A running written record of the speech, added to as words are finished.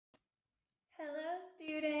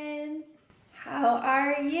How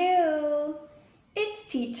are you? It's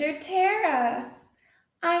Teacher Tara.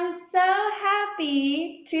 I'm so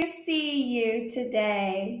happy to see you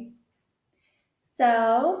today.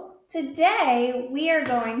 Today we are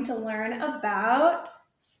going to learn about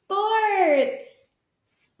sports.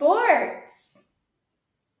 Sports.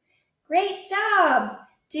 Great job.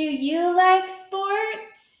 Do you like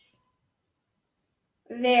sports?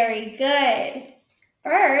 Very good.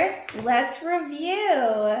 First, let's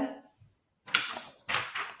review.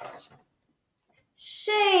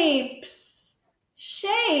 Shapes.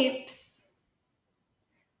 Shapes.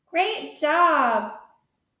 Great job.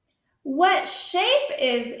 What shape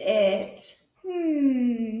is it?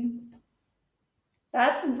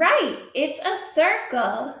 That's right. It's a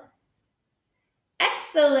circle.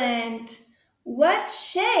 Excellent. What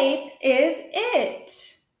shape is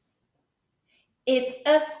it? It's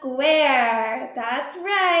a square. That's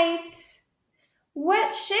right.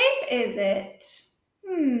 What shape is it?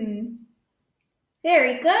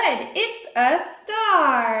 Very good. It's a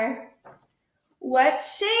star. What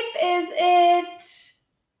shape is it?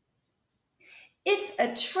 It's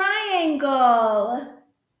a triangle.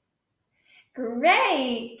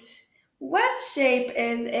 Great. What shape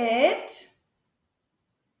is it?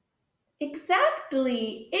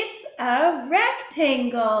 Exactly. It's a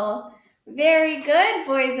rectangle. Very good,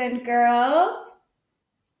 boys and girls.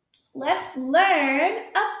 Let's learn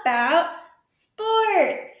about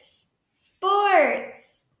sports.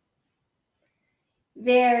 Sports.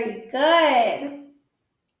 Very good.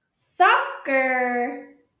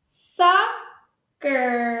 Soccer. Soccer.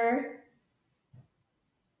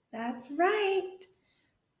 That's right.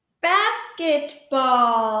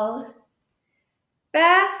 Basketball.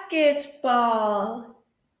 Basketball.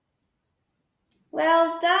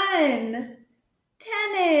 Well done.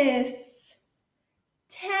 Tennis.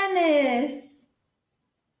 Tennis.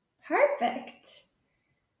 Perfect.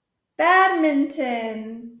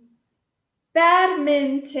 Badminton.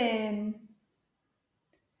 Badminton.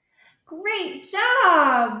 Great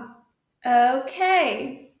job.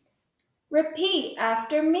 Okay. Repeat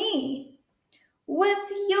after me.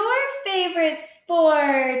 What's your favorite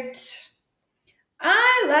sport?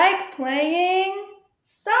 I like playing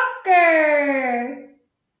soccer.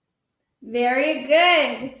 Very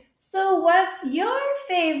good. So what's your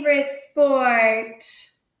favorite sport?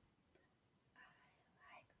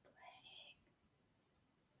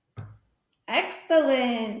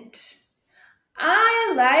 Excellent.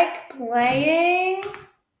 I like playing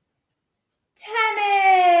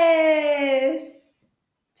tennis.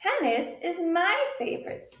 Tennis is my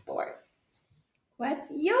favorite sport.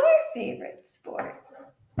 What's your favorite sport?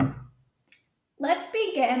 Let's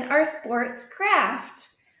begin our sports craft.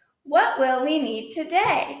 What will we need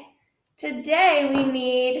today? Today we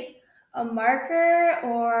need a marker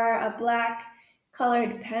or a black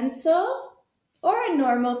colored pencil or a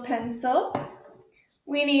normal pencil.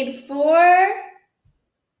 We need 4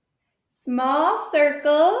 small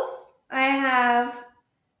circles. I have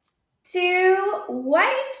 2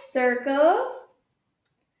 white circles,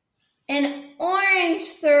 an orange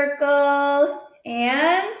circle,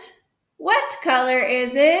 and what color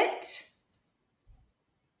is it?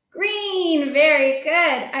 Green, very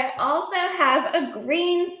good. I also have a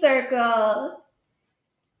green circle.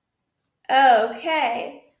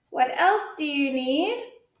 Okay, what else do you need?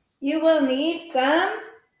 You will need some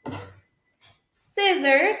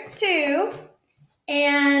scissors too,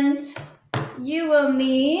 and you will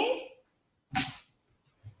need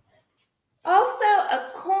also a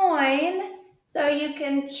coin so you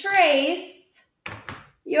can trace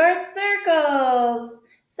your circles.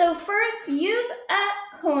 So first use a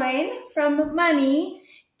coin from money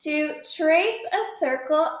to trace a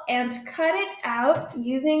circle and cut it out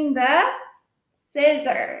using the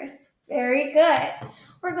scissors. Very good.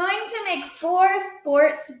 We're going to make 4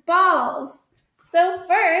 sports balls. So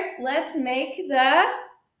first, let's make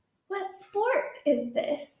what sport is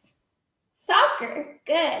this? Soccer.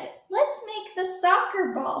 Good. Let's make the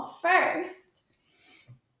soccer ball first.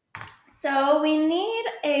 So we need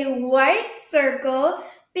a white circle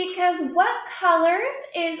because what colors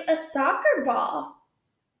is a soccer ball?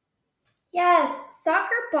 Yes,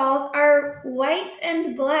 soccer balls are white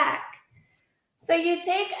and black. So you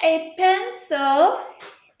take a pencil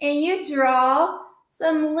and you draw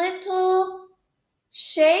some little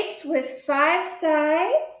shapes with 5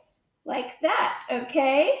 sides, like that,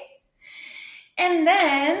 okay? And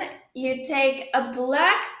then you take a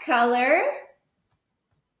black color.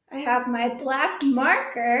 I have my black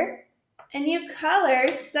marker, and you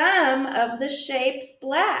color some of the shapes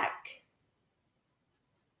black.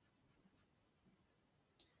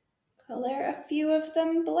 Color a few of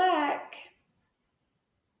them black.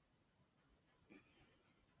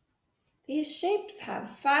 These shapes have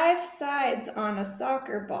 5 sides on a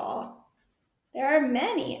soccer ball. There are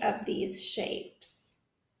many of these shapes.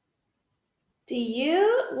 Do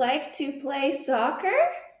you like to play soccer?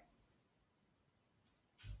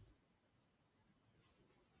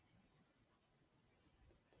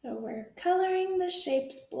 So we're coloring the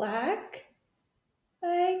shapes black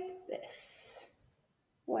like this.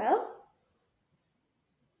 Well,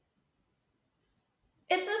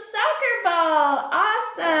 it's a soccer ball.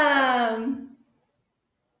 Awesome.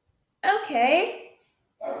 Okay,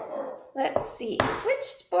 let's see. Which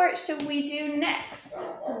sport should we do next?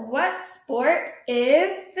 What sport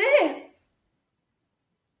is this?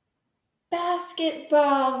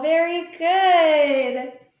 Basketball. Very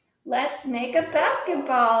good. Let's make a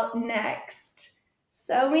basketball next.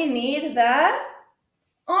 So we need the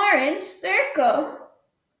orange circle.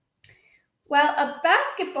 Well, a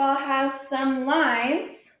basketball has some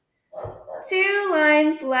lines. 2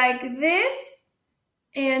 lines like this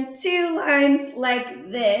and 2 lines like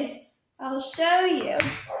this. I'll show you.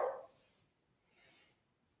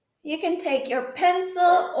 You can take your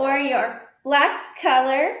pencil or your black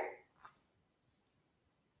color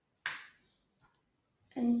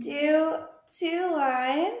and do 2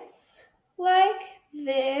 lines like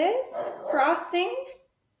this, crossing,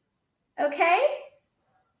 okay?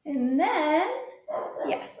 And then,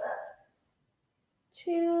 yes,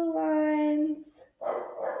 2 lines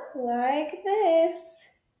like this.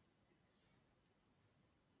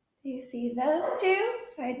 Do you see those 2?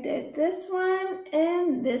 I did this one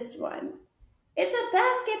and this one. It's a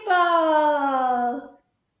basketball.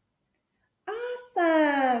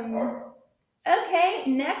 Awesome. Okay,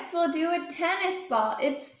 next we'll do a tennis ball.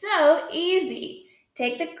 It's so easy.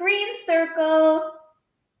 Take the green circle.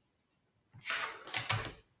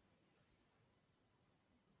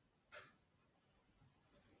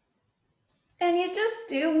 And you just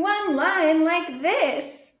do 1 line like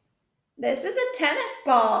this. This is a tennis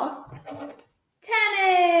ball.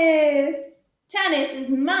 Tennis. Tennis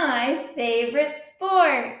is my favorite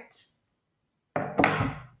sport.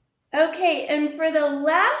 Okay, and for the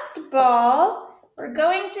last ball, we're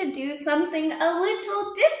going to do something a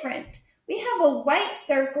little different. We have a white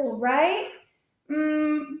circle, right?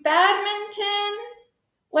 Badminton.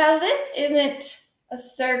 Well, this isn't a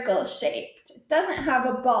circle shaped. It doesn't have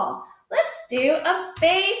a ball. Let's do a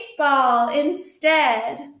baseball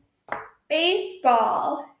instead.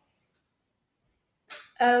 Baseball.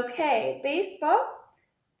 Okay, baseball.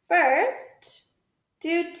 First,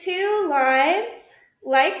 do 2 lines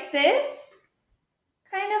like this,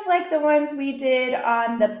 kind of like the ones we did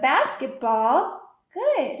on the basketball.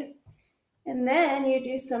 Good. And then you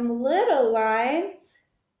do some little lines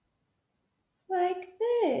like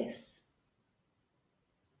this.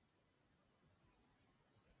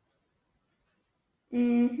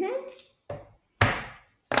 Then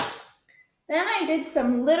I did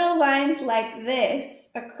some little lines like this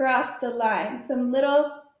across the line, some little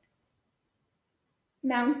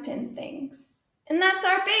mountain things. And that's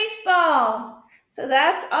our baseball. So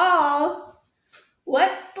that's all.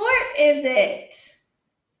 What sport is it?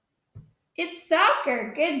 It's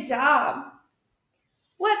soccer. Good job.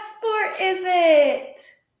 What sport is it?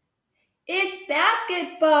 It's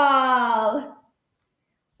basketball.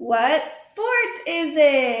 What sport is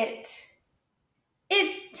it?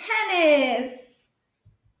 It's tennis.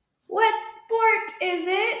 What sport is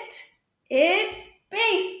it? It's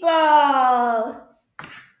baseball.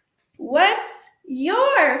 What's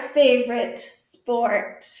your favorite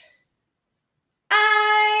sport?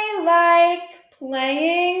 I like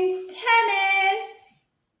playing tennis.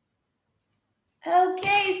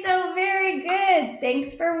 Okay, so very good.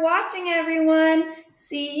 Thanks for watching, everyone.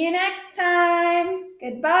 See you next time.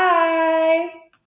 Goodbye.